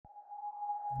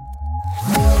Welcome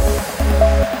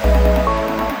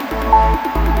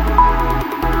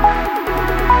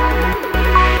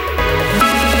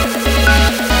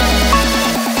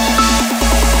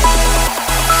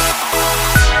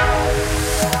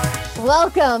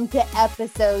to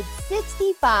episode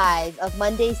 65 of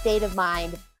Monday State of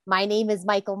Mind. My name is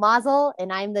Michael Mazel,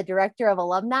 and I'm the Director of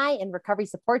Alumni and Recovery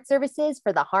Support Services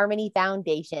for the Harmony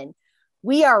Foundation.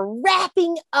 We are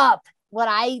wrapping up what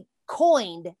I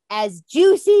coined as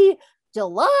Juicy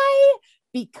July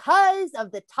because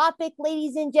of the topic,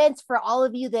 ladies and gents, for all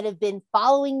of you that have been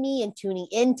following me and tuning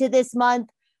into this month,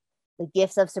 the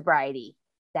gifts of sobriety.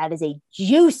 That is a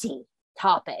juicy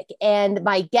topic. And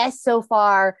my guests so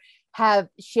far have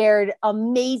shared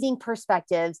amazing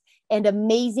perspectives and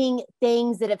amazing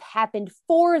things that have happened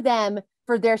for them,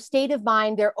 for their state of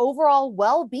mind, their overall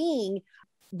well-being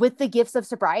with the gifts of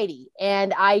sobriety.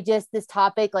 And this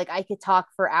topic, like I could talk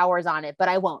for hours on it, but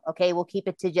I won't. Okay. We'll keep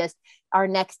it to just our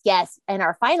next guest and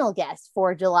our final guest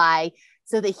for July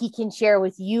so that he can share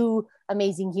with you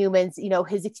amazing humans,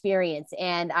 his experience.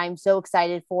 And I'm so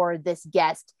excited for this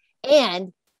guest,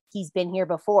 and he's been here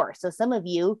before. So some of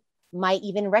you might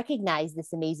even recognize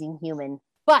this amazing human.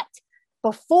 But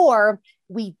before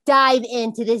we dive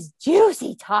into this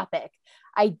juicy topic,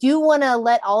 I do want to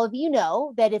let all of you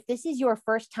know that if this is your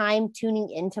first time tuning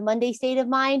into Monday State of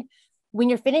Mind, when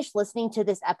you're finished listening to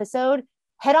this episode,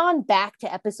 head on back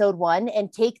to episode 1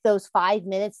 and take those 5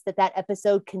 minutes that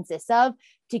episode consists of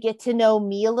to get to know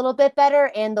me a little bit better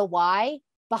and the why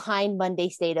behind Monday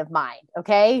State of Mind.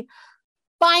 Okay.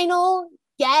 Final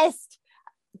guest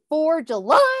for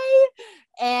July.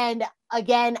 And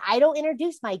again, I don't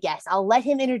introduce my guest. I'll let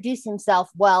him introduce himself.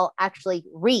 Well, actually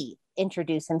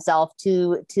reintroduce himself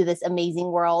to this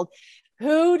amazing world.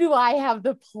 Who do I have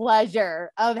the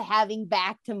pleasure of having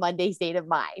back to Monday State of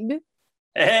Mind?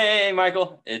 Hey,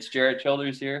 Michael. It's Jarrett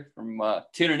Childers here from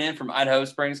tuning in from Idaho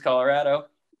Springs, Colorado.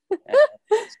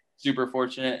 Super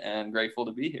fortunate and grateful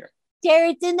to be here.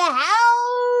 Jarrett's in the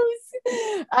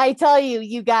house. I tell you,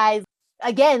 you guys,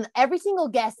 again, every single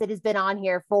guest that has been on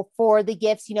here for the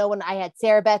gifts, when I had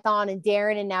Sarah Beth on and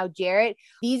Darren and now Jarrett,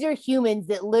 these are humans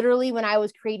that literally, when I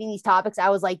was creating these topics, I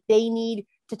was like, they need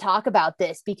to talk about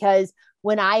this, because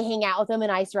when I hang out with them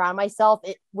and I surround myself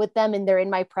with them and they're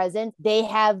in my presence, they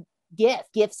have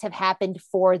gifts have happened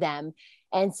for them.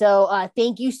 And so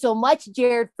thank you so much,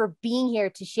 Jared, for being here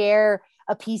to share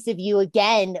a piece of you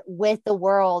again with the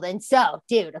world. And so,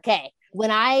 dude, okay.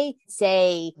 When I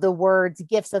say the words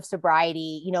gifts of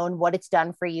sobriety, and what it's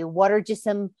done for you, what are just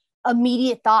some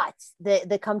immediate thoughts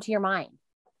that come to your mind?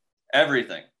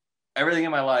 Everything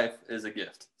in my life is a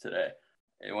gift today.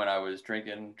 When I was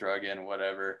drinking, drugging,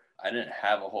 whatever, I didn't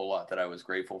have a whole lot that I was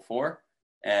grateful for.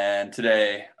 And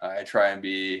today I try and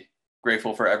be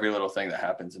grateful for every little thing that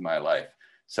happens in my life.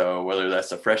 So whether that's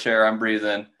the fresh air I'm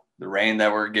breathing, the rain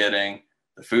that we're getting,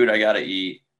 the food I got to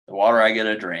eat, the water I get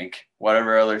to drink,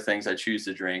 whatever other things I choose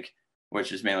to drink,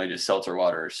 which is mainly just seltzer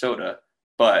water or soda.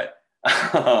 But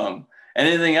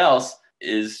anything else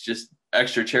is just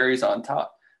extra cherries on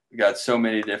top. We got so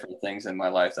many different things in my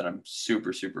life that I'm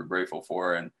super, super grateful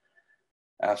for, and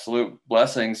absolute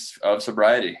blessings of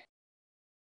sobriety.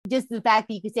 Just the fact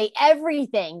that you could say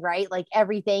everything, right? Like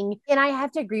everything. And I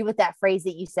have to agree with that phrase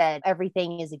that you said,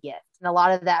 everything is a gift. And a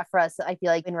lot of that for us, I feel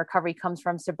like in recovery comes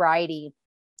from sobriety.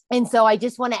 And so I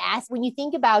just want to ask, when you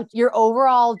think about your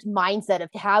overall mindset of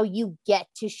how you get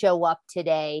to show up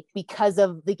today because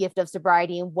of the gift of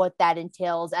sobriety and what that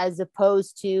entails, as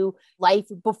opposed to life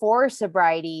before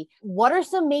sobriety, what are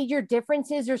some major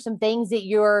differences or some things that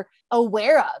you're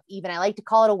aware of? Even I like to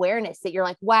call it awareness, that you're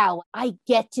like, wow, I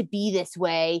get to be this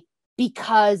way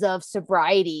because of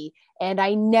sobriety. And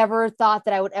I never thought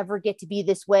that I would ever get to be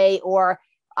this way, or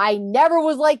I never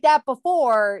was like that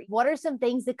before. What are some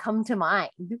things that come to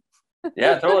mind?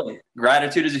 Yeah, totally.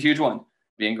 Gratitude is a huge one.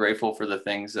 Being grateful for the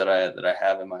things that I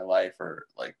have in my life, or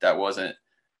like that wasn't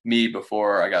me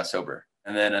before I got sober.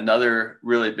 And then another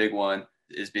really big one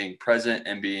is being present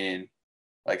and being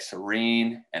like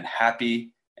serene and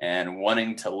happy and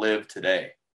wanting to live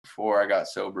today. Before I got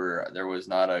sober, there was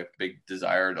not a big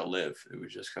desire to live. It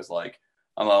was just because like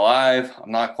I'm alive,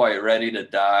 I'm not quite ready to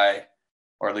die,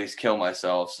 or at least kill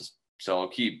myself. So I'll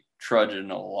keep trudging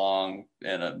along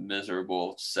in a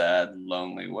miserable, sad,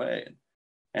 lonely way.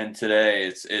 And today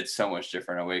it's so much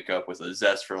different. I wake up with a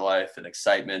zest for life and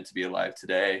excitement to be alive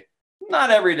today. Not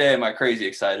every day am I crazy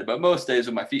excited, but most days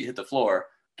when my feet hit the floor,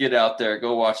 get out there,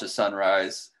 go watch the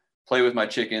sunrise, play with my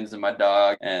chickens and my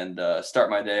dog, and start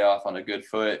my day off on a good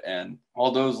foot. And all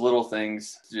those little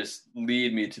things just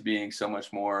lead me to being so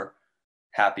much more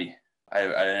happy. I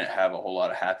didn't have a whole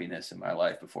lot of happiness in my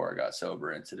life before I got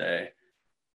sober. And today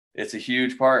it's a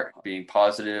huge part, being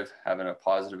positive, having a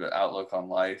positive outlook on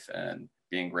life, and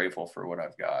being grateful for what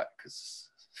I've got, because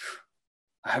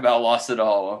I about lost it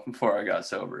all before I got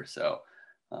sober. So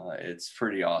it's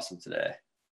pretty awesome today.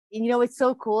 And it's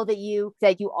so cool that you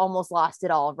said you almost lost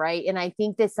it all, right? And I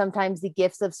think that sometimes the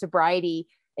gifts of sobriety,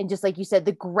 and just like you said,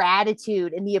 the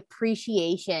gratitude and the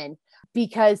appreciation,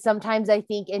 because sometimes I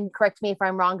think, and correct me if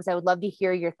I'm wrong, because I would love to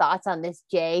hear your thoughts on this,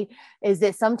 Jay, is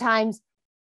that sometimes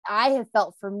I have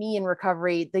felt, for me in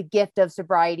recovery, the gift of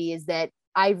sobriety is that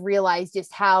I've realized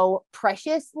just how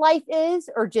precious life is,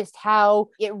 or just how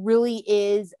it really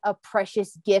is a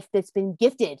precious gift that's been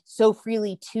gifted so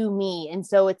freely to me. And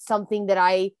so it's something that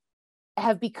I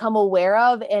have become aware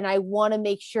of. And I want to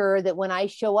make sure that when I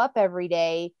show up every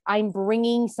day, I'm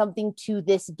bringing something to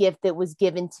this gift that was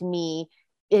given to me.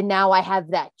 And now I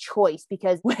have that choice,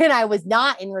 because when I was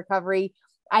not in recovery,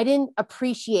 I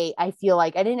feel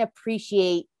like I didn't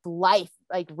appreciate life,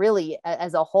 like really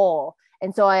as a whole.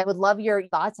 And so I would love your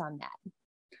thoughts on that.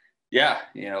 Yeah.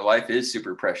 Life is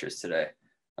super precious today.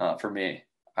 For me,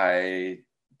 I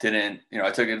took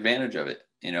advantage of it.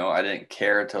 I didn't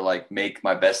care to like make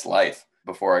my best life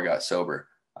before I got sober.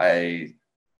 I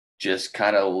just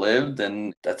kind of lived,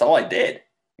 and that's all I did.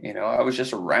 I was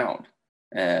just around,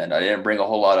 and I didn't bring a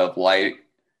whole lot of light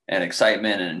and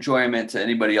excitement and enjoyment to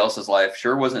anybody else's life.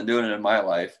 Sure wasn't doing it in my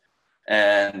life.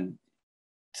 And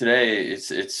today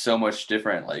it's so much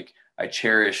different. Like, I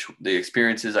cherish the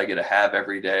experiences I get to have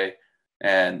every day.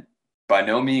 And by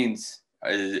no means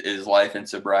is life in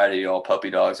sobriety all puppy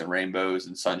dogs and rainbows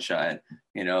and sunshine.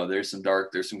 There's some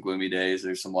dark, there's some gloomy days,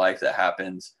 there's some life that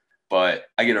happens, but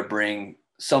I get to bring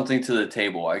something to the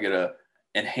table. I get to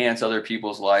enhance other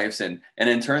people's lives, and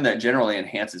in turn that generally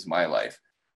enhances my life.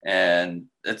 And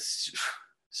it's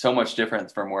so much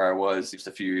different from where I was just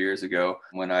a few years ago,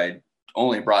 when I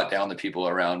only brought down the people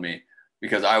around me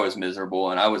because I was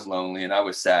miserable and I was lonely and I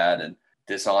was sad and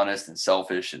dishonest and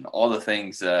selfish and all the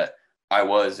things that I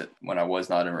was when I was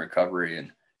not in recovery.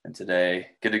 And today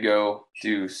get to go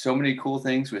do so many cool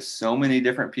things with so many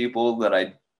different people that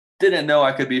I didn't know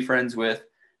I could be friends with,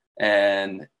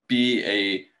 and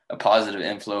be a positive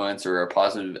influence or a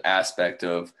positive aspect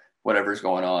of whatever's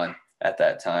going on at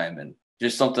that time. And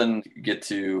just something you get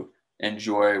to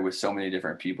enjoy with so many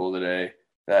different people today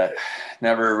that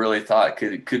never really thought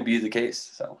could be the case.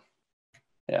 So,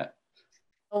 yeah.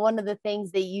 One of the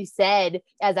things that you said,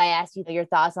 as I asked you your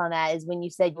thoughts on that, is when you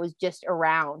said it was just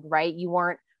around, right? You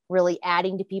weren't really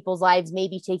adding to people's lives,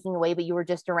 maybe taking away, but you were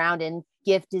just around. And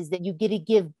gift is that you get to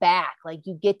give back, like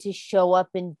you get to show up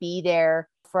and be there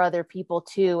for other people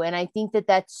too. And I think that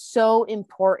that's so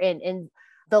important. And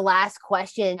the last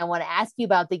question I want to ask you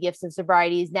about the gifts of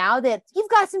sobriety is, now that you've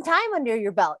got some time under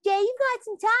your belt, Jay, you've got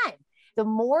some time. The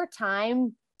more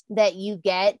time that you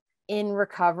get in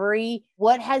recovery,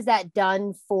 what has that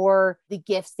done for the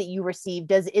gifts that you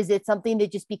received? Is it something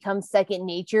that just becomes second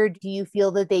nature? Do you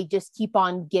feel that they just keep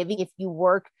on giving if you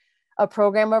work a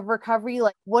program of recovery?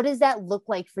 Like, what does that look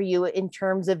like for you in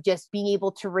terms of just being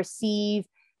able to receive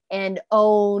and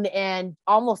own and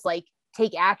almost like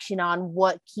take action on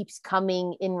what keeps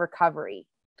coming in recovery?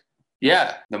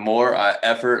 Yeah, the more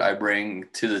effort I bring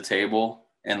to the table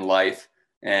in life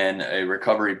and a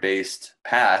recovery-based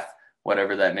path,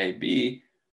 whatever that may be,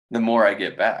 the more I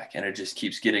get back. And it just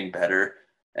keeps getting better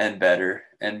and better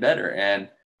and better. And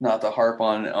not to harp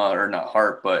on, or not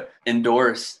harp, but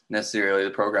endorse necessarily the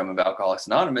program of Alcoholics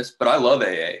Anonymous, but I love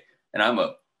AA, and I'm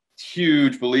a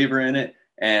huge believer in it.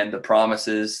 And the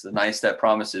promises, the 9-step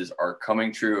promises, are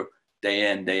coming true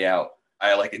day in, day out.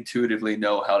 I like intuitively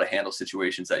know how to handle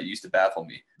situations that used to baffle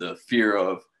me. The fear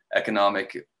of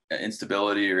economic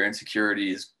instability or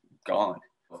insecurity is gone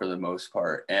for the most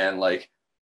part. And like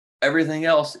everything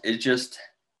else, it just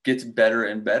gets better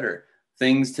and better.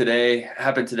 Things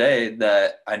happen today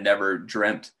that I never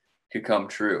dreamt could come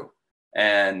true.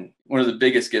 And one of the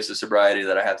biggest gifts of sobriety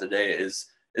that I have today is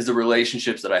the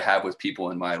relationships that I have with people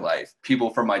in my life. People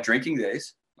from my drinking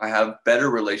days, I have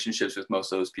better relationships with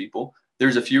most of those people.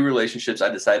 There's a few relationships I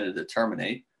decided to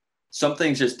terminate. Some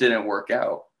things just didn't work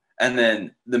out. And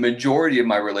then the majority of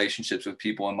my relationships with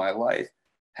people in my life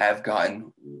have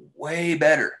gotten way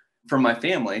better. From my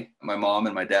family, my mom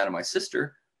and my dad and my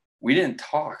sister, we didn't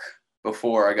talk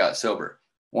before I got sober.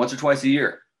 Once or twice a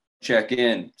year, check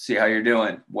in, see how you're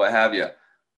doing, what have you.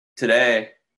 Today,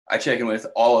 I check in with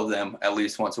all of them at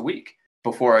least once a week.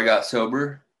 Before I got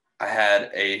sober, I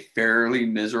had a fairly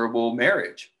miserable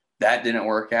marriage. That didn't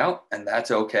work out, and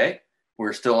that's okay.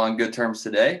 We're still on good terms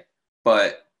today,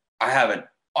 but I have an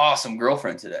awesome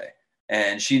girlfriend today,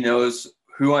 and she knows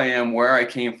who I am, where I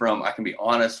came from. I can be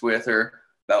honest with her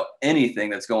about anything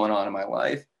that's going on in my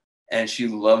life. And she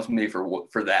loves me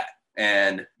for that.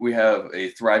 And we have a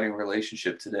thriving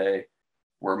relationship today.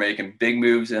 We're making big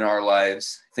moves in our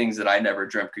lives, things that I never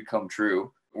dreamt could come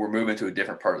true. We're moving to a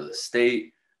different part of the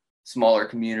state, smaller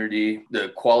community, the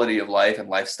quality of life and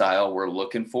lifestyle we're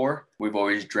looking for, we've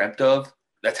always dreamt of,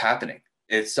 that's happening.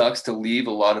 It sucks to leave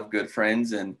a lot of good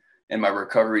friends and my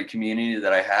recovery community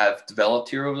that I have developed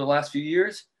here over the last few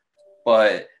years,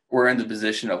 but we're in the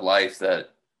position of life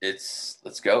that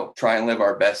let's go try and live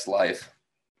our best life,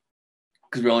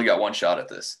 because we only got one shot at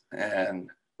this, and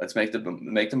let's make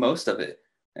the most of it.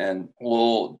 And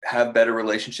we'll have better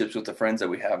relationships with the friends that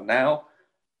we have now.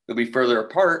 They'll be further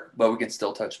apart, but we can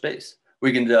still touch base.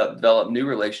 We can develop new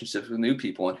relationships with new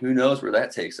people, and who knows where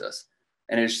that takes us.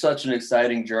 And it's such an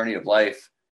exciting journey of life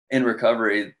in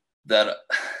recovery that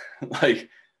like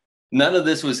none of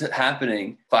this was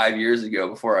happening 5 years ago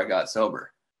before I got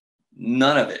sober.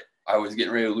 None of it. I was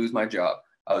getting ready to lose my job.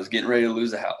 I was getting ready to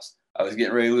lose a house. I was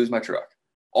getting ready to lose my truck.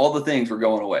 All the things were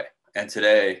going away. And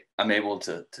today I'm able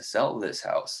to sell this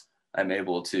house. I'm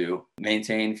able to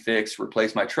maintain, fix,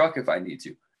 replace my truck if I need to.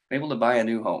 I'm able to buy a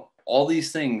new home. All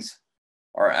these things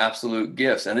are absolute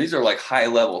gifts. And these are like high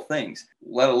level things,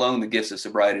 let alone the gifts of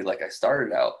sobriety like I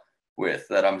started out with,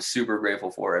 that I'm super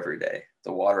grateful for every day.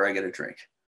 The water I get to drink,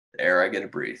 the air I get to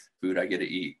breathe, food I get to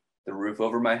eat, the roof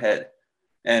over my head.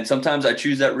 And sometimes I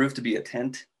choose that roof to be a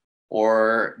tent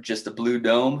or just a blue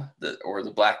dome or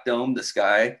the black dome, the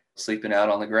sky, sleeping out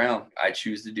on the ground. I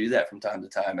choose to do that from time to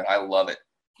time, and I love it.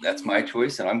 That's my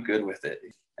choice, and I'm good with it.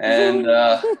 And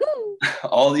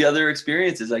all the other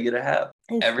experiences I get to have.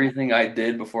 Everything I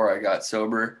did before I got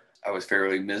sober, I was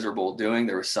fairly miserable doing.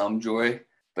 There was some joy,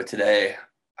 but today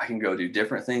I can go do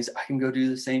different things. I can go do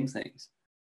the same things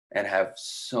and have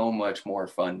so much more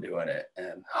fun doing it.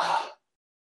 And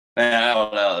man, I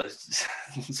don't know.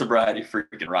 Sobriety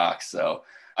freaking rocks. So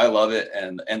I love it.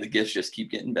 And the gifts just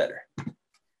keep getting better.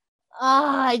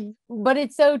 But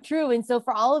it's so true. And so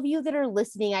for all of you that are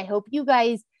listening, I hope you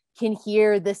guys can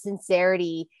hear the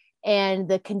sincerity and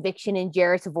the conviction in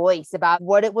Jarrett's voice about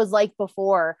what it was like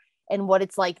before and what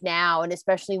it's like now. And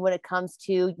especially when it comes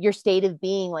to your state of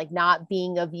being, like not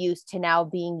being of use to now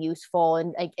being useful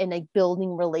and like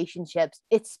building relationships.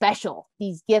 It's special.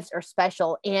 These gifts are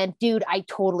special. And dude, I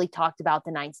totally talked about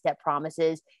the 9-step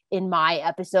promises in my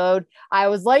episode. I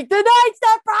was like, the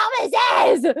 9-step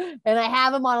promises, and I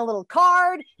have them on a little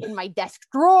card in my desk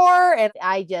drawer, and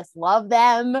I just love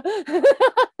them.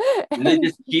 And they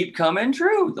just keep coming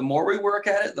true. The more we work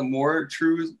at it, the more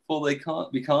truthful they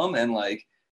become. And like,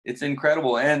 it's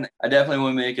incredible. And I definitely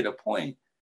want to make it a point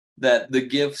that the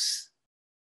gifts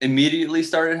immediately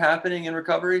started happening in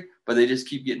recovery, but they just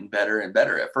keep getting better and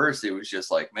better. At first, it was just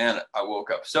like, man, I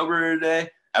woke up sober today.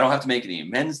 I don't have to make any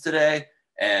amends today.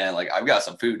 And like, I've got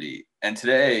some food to eat. And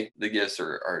today the gifts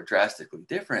are drastically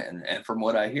different. And from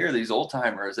what I hear, these old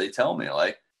timers, they tell me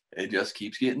like, it just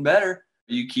keeps getting better.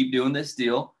 You keep doing this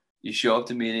deal. You show up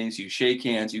to meetings, you shake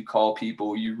hands, you call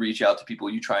people, you reach out to people,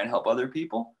 you try and help other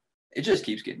people. It just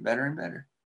keeps getting better and better.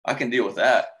 I can deal with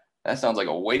that. That sounds like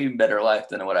a way better life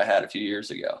than what I had a few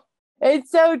years ago.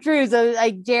 It's so true. So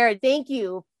like, Jarrett, thank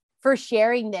you for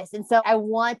sharing this. And so I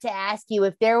want to ask you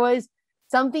if there was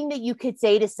something that you could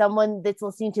say to someone that's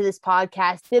listening to this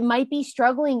podcast that might be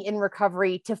struggling in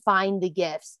recovery to find the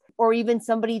gifts, or even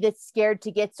somebody that's scared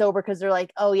to get sober because they're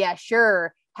like, oh yeah,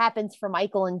 sure, happens for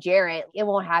Michael and Jarrett, it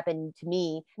won't happen to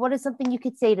me. What is something you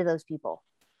could say to those people?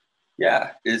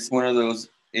 Yeah, it's one of those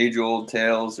age-old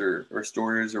tales or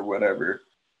stories or whatever.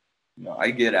 You know,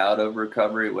 I get out of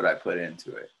recovery what I put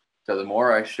into it. So the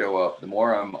more I show up, the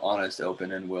more I'm honest,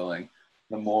 open, and willing,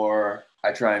 the more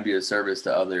I try and be of service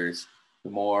to others, the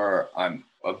more I'm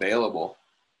available,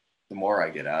 the more I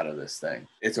get out of this thing.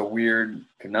 It's a weird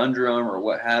conundrum or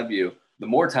what have you. The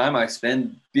more time I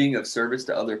spend being of service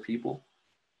to other people,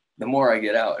 the more I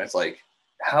get out. And it's like,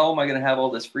 how am I going to have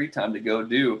all this free time to go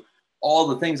do all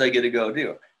the things I get to go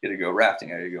do? I get to go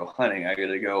rafting, I get to go hunting, I get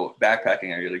to go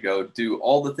backpacking, I get to go do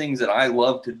all the things that I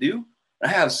love to do.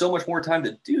 And I have so much more time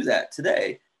to do that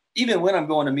today, even when I'm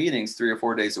going to meetings 3 or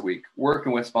 4 days a week,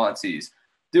 working with sponsees,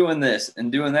 doing this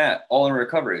and doing that, all in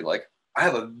recovery. Like, I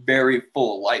have a very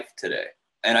full life today,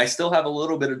 and I still have a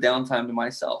little bit of downtime to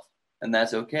myself, and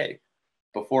that's okay.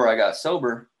 Before I got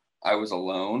sober, I was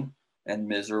alone and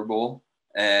miserable,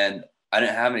 and I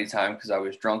didn't have any time because I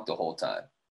was drunk the whole time,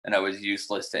 and I was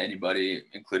useless to anybody,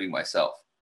 including myself.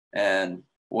 And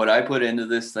what I put into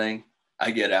this thing,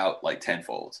 I get out like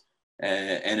tenfold,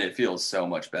 and it feels so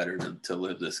much better to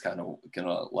live this kind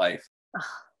of life.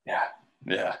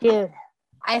 Yeah. Dude,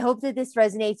 I hope that this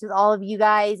resonates with all of you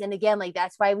guys. And again, like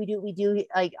that's why we do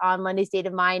like on Monday State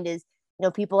of Mind is,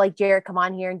 people like Jared come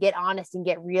on here and get honest and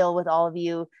get real with all of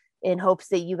you in hopes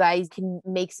that you guys can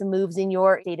make some moves in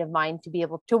your state of mind to be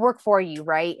able to work for you,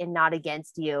 right? And not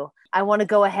against you. I want to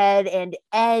go ahead and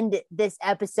end this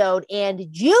episode and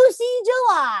Juicy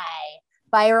July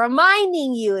by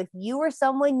reminding you, if you or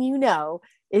someone you know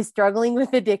is struggling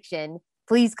with addiction,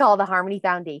 please call the Harmony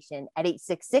Foundation at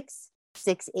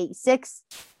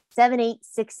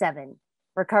 866-686-7867.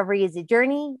 Recovery is a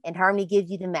journey and Harmony gives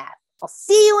you the math. I'll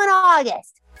see you in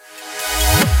August.